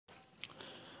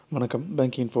வணக்கம்.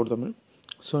 Banking for Tamil.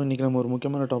 So இன்றைக்கி நம்ம ஒரு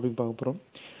முக்கியமான டாபிக் பார்க்க போகிறோம்.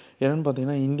 என்னென்னு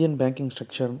பார்த்தீங்கன்னா, இந்தியன் பேங்கிங்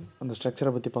ஸ்ட்ரக்சர், அந்த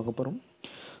ஸ்ட்ரக்சரை பற்றி பார்க்க போகிறோம்.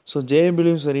 ஸோ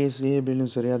ஜேஏபிலையும் சரி,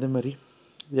 சிஏபிலையும் சரி, அதே மாதிரி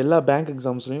எல்லா பேங்க்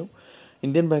எக்ஸாம்ஸ்லையும்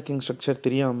இந்தியன் பேங்கிங் ஸ்ட்ரக்சர்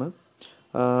தெரியாமல்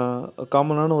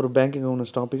காமனான ஒரு பேங்கிங்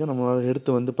கவர்னன்ஸ் டாப்பிக்கை நம்மளால்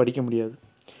எடுத்து படிக்க முடியாது.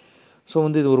 ஸோ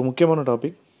இது ஒரு முக்கியமான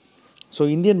டாபிக்.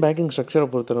 ஸோ இந்தியன் பேங்கிங் ஸ்ட்ரக்சரை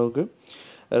பொறுத்தளவுக்கு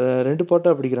ரெண்டு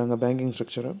பார்ட்டாக பிடிக்கிறாங்க பேங்கிங்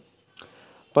ஸ்ட்ரக்சரை.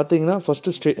 பார்த்தீங்கன்னா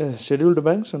ஃபஸ்ட்டு ஷெட்யூல்டு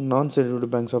பேங்க்ஸ் அண்ட் நான் ஷெட்யூல்டு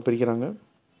பேங்க்ஸாக பிரிக்கிறாங்க.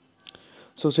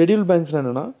 ஸோ ஷெட்யூல்டு பேங்க்ஸ்னால்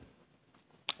என்னென்னா,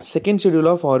 second schedule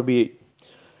of RBI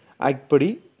act படி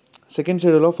செகண்ட்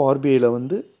ஷெட்யூல் ஆஃப் ஆர்பிஐயில்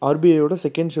ஆர்பிஐயோட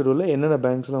செகண்ட் ஷெட்யூலில் என்னென்ன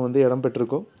பேங்க்ஸ்லாம் இடம்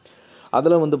பெற்றிருக்கோ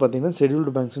அதில் பார்த்திங்கன்னா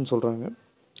ஷெட்யூல்டு பேங்க்ஸ்னு சொல்கிறாங்க.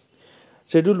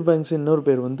 ஷெட்யூல்டு பேங்க்ஸ் இன்னொரு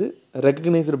பேர்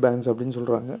ரெகக்னைஸ்டு பேங்க்ஸ் அப்படின்னு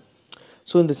சொல்கிறாங்க.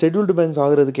 ஸோ இந்த ஷெட்யூல்டு பேங்க்ஸ்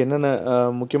ஆகிறதுக்கு என்னென்ன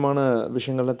முக்கியமான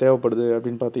விஷயங்கள்லாம் தேவைப்படுது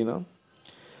அப்படின்னு பார்த்தீங்கன்னா,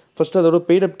 ஃபஸ்ட்டு அதோட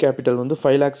பெய்டப் கேபிட்டல்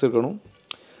 5 lakhs இருக்கணும்.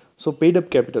 ஸோ பெய்டப்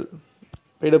கேபிட்டல்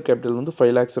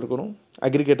 5 lakhs இருக்கணும்.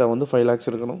 அக்ரிகேட்டாக 5 lakhs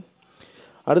இருக்கணும்.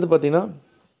 அடுத்து பார்த்திங்கன்னா,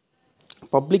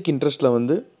 பப்ளிக்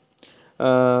இன்ட்ரெஸ்ட்டில்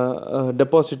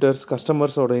டெபாசிட்டர்ஸ்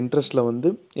கஸ்டமர்ஸோட இன்ட்ரெஸ்ட்டில்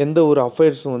எந்த ஒரு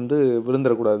அஃபேர்ஸும்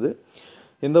விழுந்துடக்கூடாது.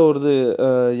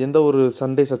 எந்த ஒரு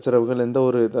சண்டை சச்சரவுகள், எந்த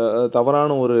ஒரு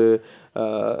தவறான ஒரு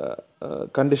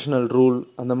கண்டிஷனல் ரூல்,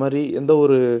 அந்த மாதிரி எந்த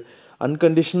ஒரு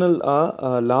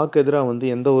அன்கண்டிஷனலாக லாக்கு எதிராக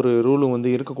எந்த ஒரு ரூலும்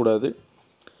இருக்கக்கூடாது.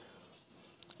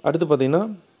 அடுத்து பார்த்திங்கன்னா,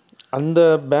 அந்த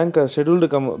பேங்க்கை ஷெட்யூல்டு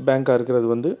பேங்க்காக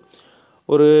இருக்கிறது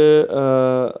ஒரு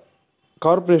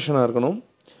கார்ப்பரேஷனாக இருக்கணும்.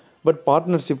 பட்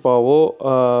பார்ட்னர்ஷிப்பாகவோ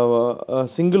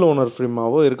சிங்கிள் ஓனர்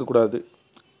ஃப்ரீமாவோ இருக்கக்கூடாது.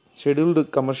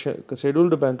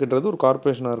 ஷெட்யூல்டு பேங்க்ன்றது ஒரு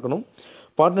கார்ப்பரேஷனாக இருக்கணும்.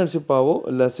 பார்ட்னர்ஷிப்பாகவோ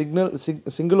இல்லை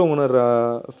சிங்கிள் ஓனர்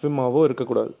ஃபிம்மாவோ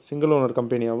இருக்கக்கூடாது. சிங்கிள் ஓனர்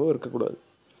கம்பெனியாகவோ இருக்கக்கூடாது.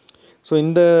 ஸோ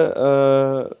இந்த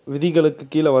விதிகளுக்கு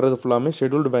கீழே வர்றது ஃபுல்லாமே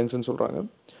ஷெட்யூல்டு பேங்க்ஸ்னு சொல்கிறாங்க.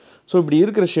 ஸோ இப்படி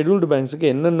இருக்கிற ஷெட்யூல்டு பேங்க்ஸுக்கு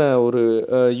என்னென்ன ஒரு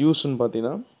யூஸ்ன்னு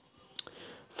பார்த்தீங்கன்னா,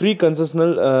 free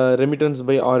concessional remittance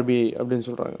by RBI அப்படின்னு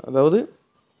சொல்கிறாங்க. அதாவது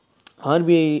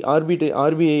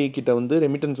ஆர்பிஐ கிட்ட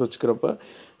ரெமிட்டன்ஸ் வச்சுக்கிறப்ப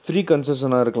ஃப்ரீ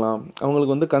கன்செஷனாக இருக்கலாம்.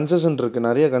 அவங்களுக்கு கன்செஷன் இருக்குது,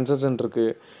 நிறைய கன்செஷன்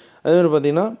இருக்குது. அதேமாதிரி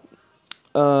பார்த்திங்கன்னா,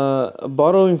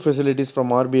 பாரோவிங் ஃபெசிலிட்டிஸ்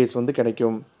ஃப்ரம் ஆர்பிஐஸ்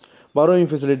கிடைக்கும்.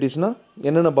 பாரோவிங் ஃபெசிலிட்டிஸ்னால்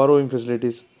என்னென்ன பாரோவிங்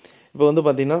ஃபெசிலிட்டிஸ்? இப்போ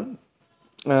பார்த்திங்கன்னா,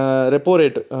 ரெப்போ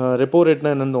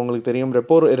ரேட்னா என்னென்னு உங்களுக்கு தெரியும்.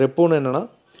 ரெப்போன்னு என்னென்னா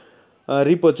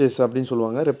ரீபர்ச்சேஸ் அப்படின்னு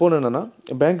சொல்லுவாங்க. ரெப்போன்னு என்னென்னா,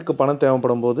 பேங்க்குக்கு பணம்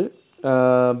தேவைப்படும் போது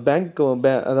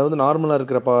அதாவது நார்மலாக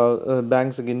இருக்கிற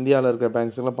பேங்க்ஸுக்கு, இந்தியாவில் இருக்கிற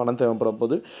பேங்க்ஸுக்கெலாம் பணம் தேவைப்படும்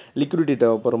போது, லிக்விடிட்டி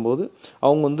தேவைப்படும் போது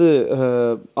அவங்க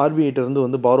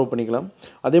ஆர்பிஐட்டேருந்து பாரோ பண்ணிக்கலாம்.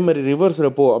 அதே மாதிரி ரிவர்ஸ்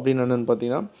ரெப்போ அப்படின்னு என்னென்னு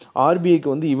பார்த்தீங்கன்னா,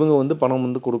 ஆர்பிஐக்கு இவங்க பணம்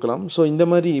கொடுக்கலாம். ஸோ இந்த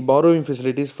மாதிரி borrowing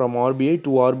facilities from RBI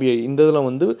to RBI இந்த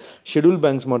இதில் ஷெட்யூல்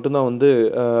பேங்க்ஸ் மட்டும்தான்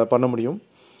பண்ண முடியும்.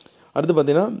 அடுத்து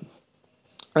பார்த்திங்கன்னா,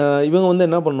 இவங்க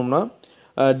என்ன பண்ணணும்னா,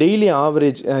 டெய்லி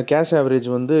ஆவரேஜ் கேஷ் ஆவரேஜ்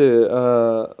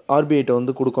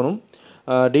ஆர்பிஐட்ட கொடுக்கணும்.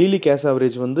 டெய்லி கேஷ்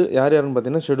ஆவரேஜ் யாருன்னு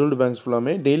பார்த்தீங்கன்னா, ஷெட்யூல்டு பேங்க்ஸ்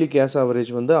ஃபுல்லாமே டெய்லி கேஷ் ஆவரேஜ்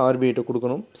ஆர்பிஐட்ட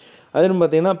கொடுக்கணும். அதுன்னு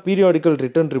பார்த்தீங்கன்னா, periodical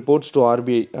return reports to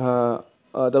RBI,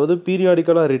 அதாவது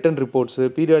பீரியாடிக்கலாக return reports,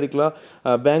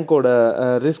 பீரியாடிக்கலாக பேங்க்கோட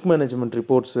risk management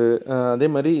reports, அதே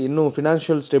மாதிரி இன்னும்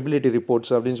ஃபினான்ஷியல் ஸ்டெபிலிட்டி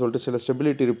ரிப்போர்ட்ஸ் அப்படின்னு சொல்லிட்டு சில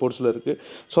ஸ்டெபிலிட்டி ரிப்போர்ட்ஸில் இருக்குது.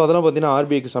 ஸோ அதெல்லாம் பார்த்திங்கன்னா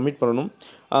ஆர்பிஐக்கு சப்மிட் பண்ணணும்.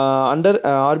 அண்டர்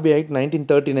ஆர்பிஐ ஆக்ட்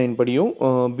 1939 படியும்,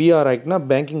 பிஆர் ஆக்ட்னா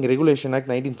பேங்கிங் ரெகுலேஷன் ஆக்ட்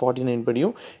 1949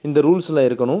 படியும் இந்த ரூல்ஸில்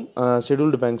இருக்கணும்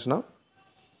ஷெட்யூல்டு பேங்க்ஸ்னால்.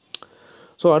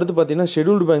 ஸோ அடுத்து பார்த்திங்கன்னா,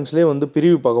 ஷெட்யூல்டு பேங்க்ஸ்லேயே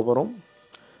பிரிவு பார்க்க போகிறோம்.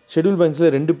 ஷெட்யூல்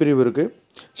பேங்க்ஸில் 2 பிரிவு இருக்குது.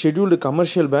 Scheduled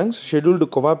commercial banks, scheduled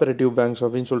cooperative banks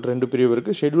அப்படின்னு சொல்லிட்டு 2 பிரிவு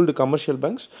இருக்குது. Scheduled commercial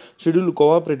banks, scheduled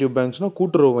cooperative பேங்க்ஸ்னால்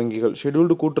கூட்டுறவு வங்கிகள்,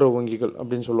 ஷெட்யூல்டு கூட்டுறவு வங்கிகள்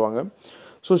அப்படின்னு சொல்லுவாங்க.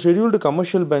 ஸோ ஷெட்யூல்டு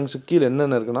கமர்ஷியல் பேங்க்ஸுக்கு கீழே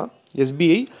என்னென்ன இருக்குன்னா,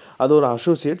 எஸ்பிஐ அது ஒரு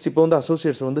அசோசியேட்ஸ். இப்போ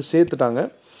அசோசியேட்ஸ் சேர்த்துட்டாங்க.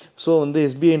 ஸோ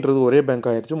எஸ்பிஐன்றது ஒரே பேங்க்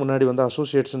ஆகிடுச்சு. முன்னாடி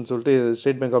அசோசியேட்ஸ்னு சொல்லிட்டு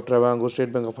state bank of ட்ராவாங்கூர்,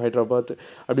 state bank of Hyderabad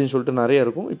அப்படின்னு சொல்லிட்டு நிறைய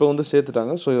இருக்கும். இப்போ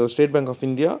சேர்த்துட்டாங்க. So state bank of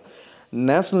India,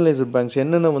 nationalised banks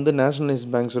என்னென்ன நேஷ்னலைஸ்ட்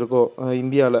பேங்க்ஸ் இருக்கோ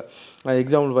இந்தியாவில்,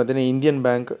 எக்ஸாம்பிள் பார்த்தீங்கன்னா இந்தியன்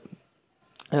பேங்க்,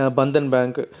 பந்தன்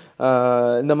பேங்க்,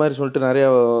 இந்த மாதிரி சொல்லிட்டு நிறையா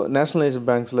நேஷ்னலைஸ்டு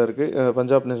பேங்க்ஸில் இருக்குது.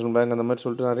 பஞ்சாப் நேஷ்னல் பேங்க் அந்த மாதிரி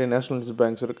சொல்லிட்டு நிறைய நேஷ்னலைஸ்டு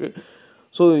பேங்க்ஸ் இருக்குது.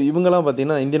 ஸோ இவங்கெல்லாம்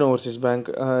பார்த்திங்கன்னா இந்தியன் ஓவர்சீஸ் பேங்க்,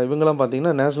 இவங்கெல்லாம்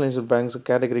பார்த்திங்கன்னா நேஷ்னலைஸ்டு பேங்க்ஸ்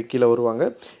கேட்டகரி கீழே வருவாங்க.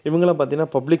 இவங்கெல்லாம்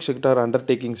பார்த்திங்கன்னா பப்ளிக் செக்டார்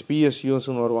அண்டர்டேக்கிங்ஸ்,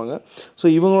 பிஎஸ்யூஸ்னு வருவாங்க. ஸோ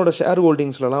இவங்களோட ஷேர்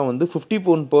ஹோல்டிங்ஸ்லாம்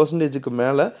 51%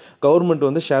 மேலே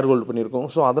கவர்மெண்ட் ஷேர் ஹோல்ட் பண்ணியிருக்கோம்.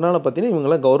 ஸோ அதனால் பார்த்திங்கன்னா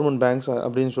இவங்கெல்லாம் கவர்மெண்ட் பேங்க்ஸ்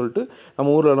அப்படின்னு சொல்லிட்டு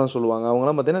நம்ம ஊர்லலாம் சொல்லுவாங்க.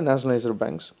 அவங்களாம் பார்த்திங்கன்னா நேஷ்னலைஸ்டு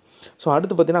பேங்க்ஸ். ஸோ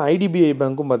அடுத்து பார்த்திங்கன்னா ஐடிபிஐ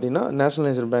பேங்க்கும் பார்த்திங்கன்னா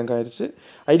நேஷ்னலைஸ்டு பேங்க் ஆகிடுச்சு.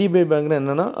 ஐடிபிஐ பேங்க்னா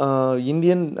என்னென்னா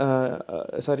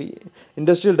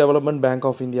industrial development bank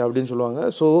of India அப்படின்னு சொல்லுவாங்க.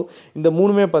 ஸோ இந்த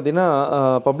மூணுமே பார்த்திங்கன்னா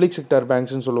பப்ளிக் செக்டார்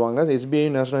பேங்க்ஸ்னு சொல்லுவாங்க. எஸ்பிஐ,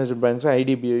 நேஷ்னலைஸ்டு பேங்க்ஸ்,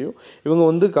 ஐடிபிஐயும்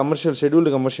இவங்க கமர்ஷியல்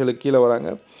ஷெட்யூல்டு கமர்ஷியலுக்கு கீழே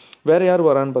வராங்க. வேறு யார்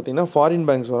வரான்னு பார்த்தீங்கன்னா ஃபாரின்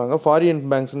பேங்க்ஸ் வராங்க. ஃபாரின்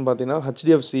பேங்க்ஸ்னு பார்த்தீங்கன்னா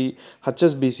HDFC,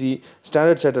 HSBC,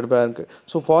 standard chartered bank.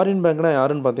 So foreign பேங்க்னா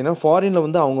யாருன்னு பார்த்தீங்கன்னா ஃபாரினில்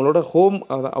வந்து அவங்களோட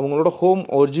ஹோம்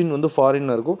ஒரிஜின் வந்து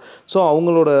ஃபாரினில் இருக்கும். ஸோ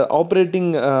அவங்களோட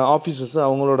ஆப்ரேட்டிங் ஆஃபீஸஸ்,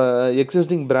 அவங்களோட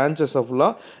எக்ஸிஸ்டிங் பிரான்ச்சஸை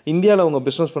ஃபுல்லாக இந்தியாவில் அவங்க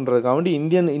பிஸ்னஸ் பண்ணுறதுக்காக வேண்டி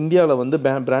இந்தியாவில் வந்து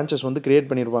பிரான்ச்சஸ் வந்து கிரியேட்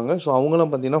பண்ணியிருப்பாங்க. ஸோ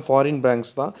அவங்களாம் பார்த்தீங்கன்னா ஃபாரின்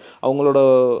பேங்க்ஸ் தான். அவங்களோட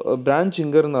பிரான்ச்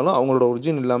இங்கே இருந்தாலும் அவங்களோட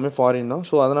ஒரிஜின் எல்லாமே ஃபாரின் தான்.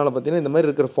 ஸோ அதனால் பார்த்தீங்கன்னா இந்த மாதிரி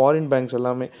இருக்கிற ஃபாரின் பேங்க்ஸ்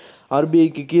எல்லாமே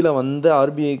ஆர்பிஐக்கு கீழே வந்து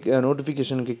ஆர்பிஐ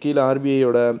நோட்டிஃபிகேஷனுக்கு கீழே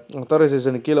ஆர்பிஐயோட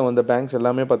அத்தாரைசேஷனுக்கு கீழே வந்த பேங்க்ஸ்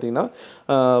எல்லாமே பார்த்தீங்கன்னா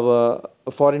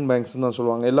ஃபாரின் பேங்க்ஸ் தான்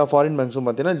சொல்லுவாங்க. எல்லா ஃபாரின் பேங்க்ஸும்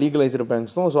பார்த்தீங்கன்னா லீகலைஸ்டு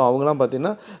பேங்க்ஸ் தான். ஸோ அவங்களாம்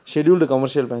பார்த்தீங்கன்னா ஷெட்யூல்டு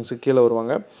கமர்ஷியல் பேங்க்ஸுக்கு கீழே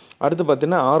வருவாங்க. அடுத்து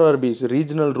பார்த்தீங்கன்னா ஆர்ஆர்பிஸ்,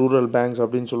 ரீஜனல் ரூரல் பேங்க்ஸ்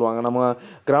அப்படின்னு சொல்லுவாங்க. நம்ம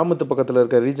கிராமத்து பக்கத்தில்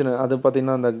இருக்க ரீஜனல், அது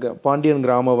பார்த்திங்கன்னா அந்த பாண்டியன்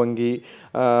கிராம வங்கி,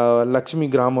 லக்ஷ்மி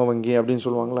கிராம வங்கி அப்படின்னு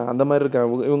சொல்லுவாங்களே, அந்த மாதிரி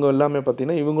இருக்க இவங்க எல்லாமே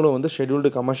பார்த்திங்கன்னா இவங்களும் வந்து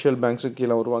ஷெட்யூல்டு கமர்ஷியல் பேங்க்ஸுக்கு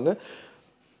கீழே வருவாங்க.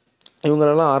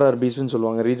 இவங்களெல்லாம் ஆர்ஆர்பிஸ்ன்னு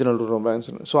சொல்லுவாங்க, regional rural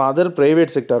பேங்க்ஸ்னு. So other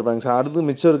private sector banks, அடுத்து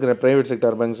மிச்சம் இருக்கிற ப்ரைவேட்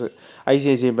செக்டார் பேங்க்ஸ்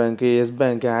ஐசிஐசிஐ பேங்க்கு, எஸ்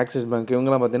பேங்க்கு, ஆக்சிஸ் பேங்க்,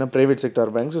 இவங்கெல்லாம் பார்த்தீங்கன்னா ப்ரைவேட்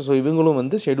செக்டார் பேங்க்ஸ். ஸோ இவங்களும்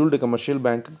வந்து ஷெட்யூல்டு கமர்ஷியல்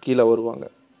பேங்க்கு கீழே வருவாங்க.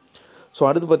 ஸோ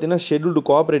அடுத்து பார்த்தீங்கன்னா ஷெட்யூல்டு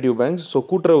கோஆப்ரேட்டிவ் பேங்க்ஸ், ஸோ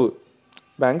கூட்டுறவு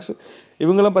பேங்க்ஸ்.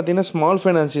 இவங்கெல்லாம் பார்த்தீங்கன்னா ஸ்மால்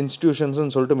ஃபைனான்ஸ்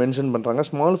இன்ஸ்டிடியூஷன்ஸ்னு சொல்லிட்டு மென்ஷன் பண்ணுறாங்க.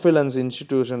 ஸ்மால் ஃபைனான்ஸ்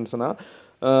இன்ஸ்டிடியூஷன்ஸ்னால்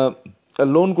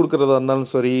லோன் கொடுக்குறதா இருந்தாலும்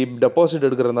சரி, டெபாசிட்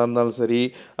எடுக்கிறதா இருந்தாலும் சரி,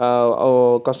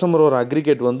 கஸ்டமரோட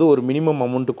அக்ரிகேட் வந்து ஒரு மினிமம்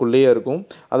அமௌண்ட்டுக்குள்ளேயே இருக்கும்.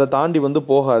 அதை தாண்டி வந்து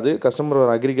போகாது. கஸ்டமரோட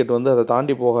அக்ரிகேட் வந்து அதை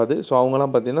தாண்டி போகாது. ஸோ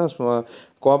அவங்களாம் பார்த்தீங்கன்னா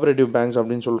கோஆப்ரேட்டிவ் பேங்க்ஸ்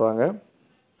அப்படின்னு சொல்கிறாங்க.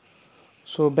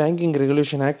 ஸோ பேங்கிங்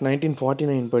ரெகுலேஷன் ஆக்ட்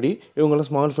 1949 படி இவங்களாம்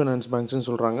ஸ்மால் ஃபைனான்ஸ் பேங்க்ஸ்னு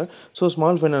சொல்கிறாங்க. ஸோ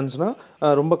ஸ்மால்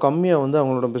ஃபைனான்ஸ்னால் ரொம்ப கம்மியாக வந்து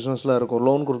அவங்களோட பிஸ்னஸில் இருக்கும்.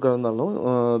 லோன் கொடுக்குறதாலும்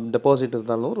டெபாசிட்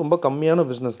இருந்தாலும் ரொம்ப கம்மியான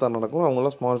பிஸ்னஸ் தான் நடக்கும்.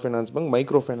 அவங்களாம் small finance bank,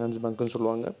 micro finance பேங்க்குன்னு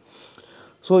சொல்லுவாங்க.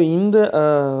 ஸோ இந்த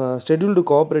ஷெட்யூல்டு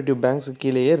கோஆப்ரேட்டிவ் பேங்க்ஸுக்கு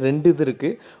கீழேயே 2 இது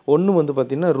இருக்குது. ஒன்று வந்து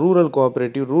பார்த்திங்கன்னா rural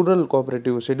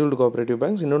cooperative scheduled cooperative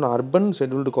banks, இன்னொன்று அர்பன்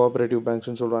ஷெட்யூல்டு கோஆப்ரேட்டிவ்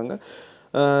பேங்க்ஸ்னு சொல்கிறாங்க.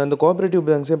 இந்த கோஆப்ரேட்டிவ்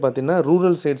பேங்க்ஸே பார்த்திங்கன்னா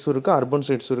ரூரல் சைட்ஸும் இருக்குது, அர்பன்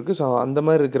சைட்ஸும் இருக்குது. ஸோ அந்த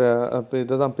மாதிரி இருக்கிற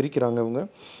இதை தான் பிரிக்கிறாங்க இவங்க.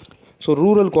 So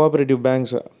rural cooperative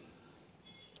banks,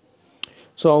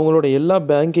 so அவங்களோட எல்லா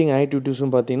பேங்கிங்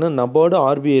ஆக்டிவிட்டீஸும் பார்த்திங்கன்னா நபார்டு,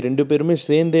 ஆர்பிஐ 2 பேருமே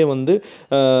சேர்ந்தே வந்து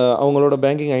அவங்களோட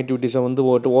பேங்கிங் ஆக்டிவிட்டீஸை வந்து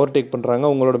ஓவர்டேக் பண்ணுறாங்க.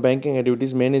 அவங்களோட பேங்கிங்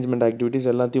ஆக்டிவிட்டீஸ், மேனேஜ்மெண்ட் ஆக்டிவிட்டீஸ்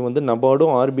எல்லாத்தையும் வந்து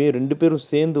நபார்டும் ஆர்பிஐ 2 பேரும்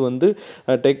சேர்ந்து வந்து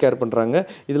டேக் கேர் பண்ணுறாங்க.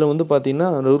 இதில் வந்து பார்த்திங்கன்னா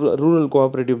ரூரல்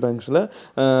கோஆப்ரேட்டிவ் பேங்க்ஸில்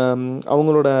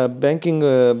அவங்களோட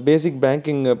பேசிக்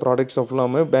பேங்கிங் ப்ராடக்ட்ஸ்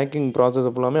ஃபுல்லாமே, பேங்கிங்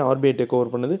ப்ராசஸ் ஃபுல்லாமே ஆர்பிஐ டேக்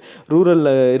ஓவர் பண்ணுது.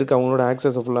 ரூரலில் இருக்க அவங்களோட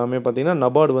ஆக்சஸ் ஃபுல்லாமே பார்த்திங்கன்னா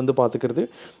நபார்டு வந்து பார்த்துக்கிறது.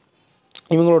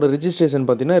 இவங்களோட ரிஜிஸ்ட்ரேஷன்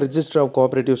பார்த்திங்கன்னா ரிஜிஸ்டர் ஆஃப்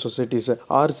கோஆப்ரேட்டிவ் சொசைட்டிஸ்,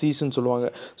 ஆர்சிஸ்ன்னு சொல்லுவாங்க.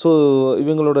 ஸோ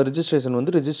இவங்களோட ரிஜிஸ்ட்ரேஷன்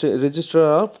வந்து ரிஜிஸ்டர்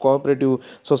ஆஃப் கோஆப்ரேட்டிவ்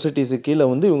சொசைட்டிஸு கீழே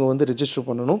வந்து இவங்க வந்து ரிஜிஸ்டர்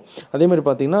பண்ணணும். அதேமாதிரி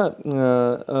பார்த்திங்கன்னா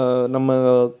நம்ம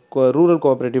rural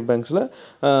cooperative பேங்க்ஸில்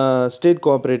state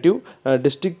cooperative,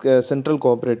 district central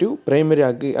cooperative, primary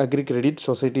agri credit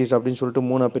societies அப்படின்னு சொல்லிட்டு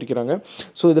 3 பிரிக்கிறாங்க.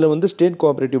 ஸோ இதில் வந்து ஸ்டேட்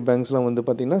கோஆப்ரேட்டிவ் பேங்க்ஸ்லாம் வந்து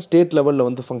பார்த்திங்கன்னா ஸ்டேட் லெவலில்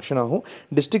வந்து ஃபங்க்ஷன் ஆகும்.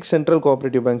 டிஸ்ட்ரிக்ட் சென்ட்ரல்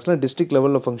கோஆப்ரேட்டிவ் பேங்க்ஸ்லாம் டிஸ்ட்ரிக்ட்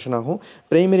லெவலில் ஃபங்க்ஷன் ஆகும்.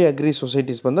 பிரைமரி அக்ரி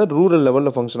சொசைட்டிஸ் வந்து ரூரல்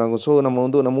லெவலில் ஃபங்க்ஷன் ஆகும். ஸோ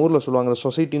நம்ம ஊரில் சொல்லுவாங்க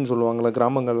சொசைட்டின்னு சொல்லுவாங்கள்ல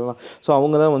கிராமங்கள்லாம். ஸோ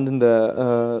அவங்க தான் வந்து இந்த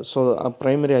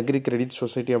பிரைமரி அக்ரி கிரெடிட்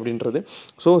சொசைட்டி அப்படின்றது.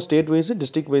 So state wise,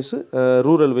 district wise,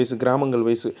 rural wise, கிராமங்கள்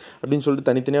வைஸு அப்படின்னு சொல்லிட்டு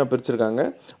தனித்தனியாக பிரிச்சிருக்காங்க.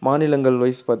 மாநிலங்கள்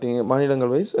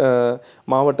வைஸ்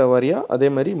மாவட்ட வாரியாக, அதே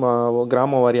மாதிரி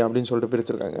கிராம வாரியாக அப்படின்னு சொல்லிட்டு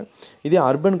பிரிச்சிருக்காங்க. இதே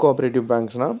அர்பன் கோஆப்ரேட்டிவ்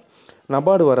பேங்க்ஸ்னால்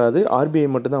நபார்டு வராது, ஆர்பிஐ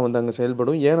மட்டும்தான் வந்து அங்கே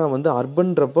செயல்படும். ஏன்னா வந்து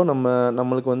அர்பன்றப்போ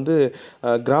நம்மளுக்கு வந்து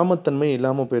கிராமத்தன்மை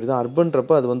இல்லாமல் போயிடுது.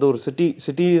 அர்பன்றப்போ அது வந்து ஒரு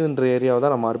சிட்டின்ற ஏரியாவை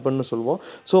தான் நம்ம அர்பன்னு சொல்லுவோம்.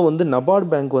 ஸோ வந்து நபார்டு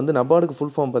பேங்க் வந்து நபார்டுக்கு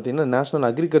ஃபுல் ஃபார்ம் பார்த்திங்கன்னா national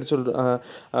agriculture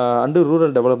and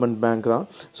rural development bank தான்.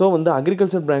 ஸோ வந்து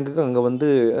அக்ரிகல்ச்சர் பேங்க்குக்கு அங்கே வந்து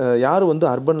யாரும் வந்து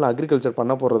அர்பனில் அக்ரிகல்ச்சர்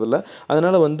பண்ண போகிறதில்ல.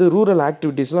 அதனால் வந்து ரூரல்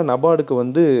ஆக்டிவிட்டீஸ்லாம் நபார்டுக்கு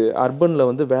வந்து அர்பனில்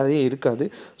வந்து வேலையே இருக்காது.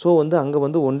 ஸோ வந்து அங்கே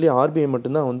வந்து ஒன்லி ஆர்பிஐ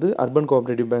மட்டும்தான் வந்து அர்பன்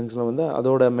கோஆப்ரேட்டிவ் பேங்க்ஸில் வந்து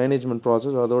அதோட மேனேஜ்மெண்ட்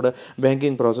ப்ராசஸ், அதோட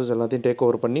பேங்கிங் ப்ராசஸ் எல்லாத்தையும் டேக்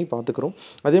ஓவர் பண்ணி பார்த்துக்கிறோம்.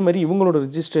 அதே மாதிரி இவங்களோட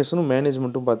ரிஜிஸ்ட்ரேஷனும்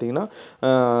மேனேஜ்மெண்ட்டும் பார்த்திங்கன்னா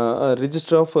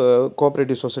ரிஜிஸ்டர் ஆஃப்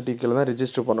கோஆப்ரேட்டிவ் சொசைட்டிக்கில் தான்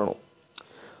ரிஜிஸ்டர் பண்ணணும்.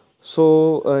 ஸோ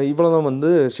இவ்வளோ தான் வந்து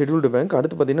ஷெட்யூல்டு பேங்க்.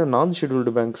 அடுத்து பார்த்திங்கன்னா நான்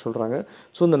ஷெட்யூல்டு பேங்க் சொல்கிறாங்க.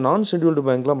 ஸோ இந்த நான் ஷெட்யூல்டு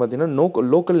பேங்க்லாம் பார்த்திங்கன்னா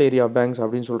லோக்கல் ஏரியா பேங்க்ஸ்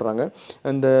அப்படின்னு சொல்கிறாங்க.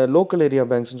 இந்த லோக்கல் ஏரியா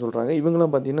பேங்க்ஸ்னு சொல்கிறாங்க.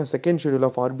 இவங்களாம் பார்த்திங்கன்னா second schedule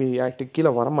of RBI act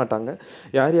கீழே வரமாட்டாங்க.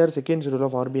 யார் second schedule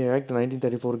of RBI act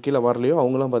 1934 கீழே வரலையோ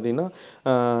அவங்களாம் பார்த்திங்கன்னா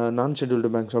நான்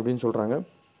ஷெட்யூல்டு பேங்க்ஸ் அப்படின்னு சொல்கிறாங்க.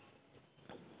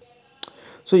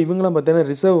 ஸோ இவங்களாம் பார்த்தீங்கன்னா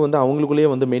ரிசர்வ் வந்து அவங்களுக்குள்ளேயே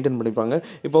வந்து மெயின்டைன் பண்ணிப்பாங்க.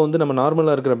 இப்போ வந்து நம்ம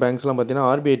நார்மலாக இருக்கிற பேங்க்ஸ்லாம் பார்த்தீங்கன்னா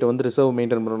ஆர்பிஐட்ட வந்து ரிசர்வ்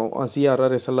மெயின்டைன் பண்ணணும்,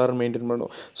 சிஆர்ஆர், எஸ்எல்ஆர் மெயின்டைன்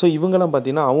பண்ணணும். ஸோ இவங்களாம்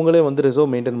பார்த்தீங்கன்னா அவங்களே வந்து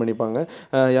ரிசர்வ் மெயின்டைன் பண்ணிப்பாங்க.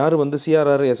 யார் வந்து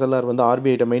சிஆர்ஆர், எஸ்எல்ஆர் வந்து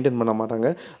ஆர்பிஐட்ட மெயின்டைன் பண்ண மாட்டாங்க.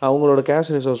 அவங்களோட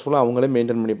கேஷ் ரிசோர்ஸ் ஃபுல்லாக அவங்களே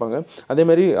மெயின்டைன் பண்ணிப்பாங்க.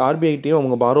 அதேமாதிரி ஆர்பிஐட்டையும்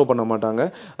அவங்க பாரோ பண்ண மாட்டாங்க.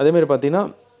 அதேமாதிரி பார்த்தீங்கன்னா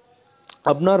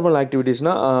அப்நார்மல்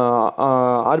ஆக்டிவிட்டீஸ்னால்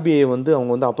ஆர்பிஐ வந்து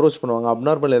அவங்க வந்து அப்ரோச் பண்ணுவாங்க.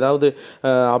 ஏதாவது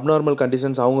அப்நார்மல்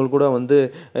கண்டிஷன்ஸ் அவங்களுக்கு கூட வந்து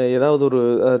ஏதாவது ஒரு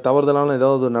தவறுதலான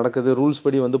ஏதாவது நடக்குது, ரூல்ஸ்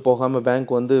படி வந்து போகாமல்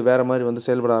பேங்க் வந்து வேறு மாதிரி வந்து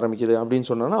செயல்பட ஆரம்பிக்குது அப்படின்னு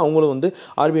சொன்னாங்கன்னா அவங்களும் வந்து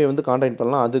ஆர்பிஐ வந்து கான்டாக்ட்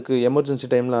பண்ணலாம். அதுக்கு எமர்ஜென்சி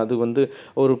டைமில் அது வந்து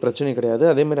ஒரு பிரச்சனை கிடையாது.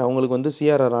 அதேமாதிரி அவங்களுக்கு வந்து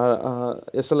சிஆர்ஆர்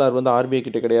எஸ்எல்ஆர் வந்து ஆர்பிஐ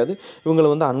கிட்ட கிடையாது. இவங்களை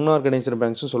வந்து அன்ஆர்கனைஸ்டு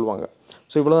பேங்க்ஸும் சொல்லுவாங்க.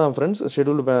 ஸோ இவ்வளோ தான் ஃப்ரெண்ட்ஸ்,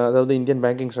 அதாவது இந்தியன்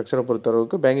பேங்கிங் ஸ்ட்ரக்சரை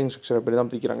பொறுத்தளவுக்கு பேங்கிங் ஸ்ட்ரக்சர் அப்படி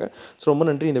தான் பிரிக்கிறாங்க. ஸோ ரொம்ப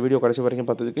நன்றி இந்த வீடியோ கடைசி வரைக்கும்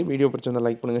பார்த்ததுக்கு. வீடியோ பிடிச்சிருந்தா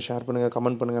லைக் பண்ணுங்கள், ஷேர் பண்ணுங்கள்,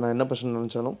 கமெண்ட் பண்ணுங்கள். நான் என்ன பிரச்சனை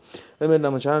நினச்சாலும் அதேமாதிரி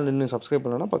நம்ம சேனல் இன்னும் சப்ஸ்கிரைப்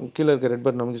பண்ணலன்னா கீழே இருக்க ரெட்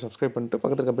பட்டன் நமக்கு சப்ஸ்கிரைப் பண்ணிட்டு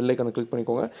பக்கத்தில் இருக்க பெல் ஐக்கானை கிளிக்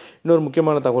பண்ணிக்கோங்க. இன்னொரு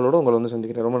முக்கியமான தகவலோடு உங்களை வந்து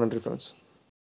சந்திக்கிறேன். ரொம்ப நன்றி ஃப்ரெண்ட்ஸ்.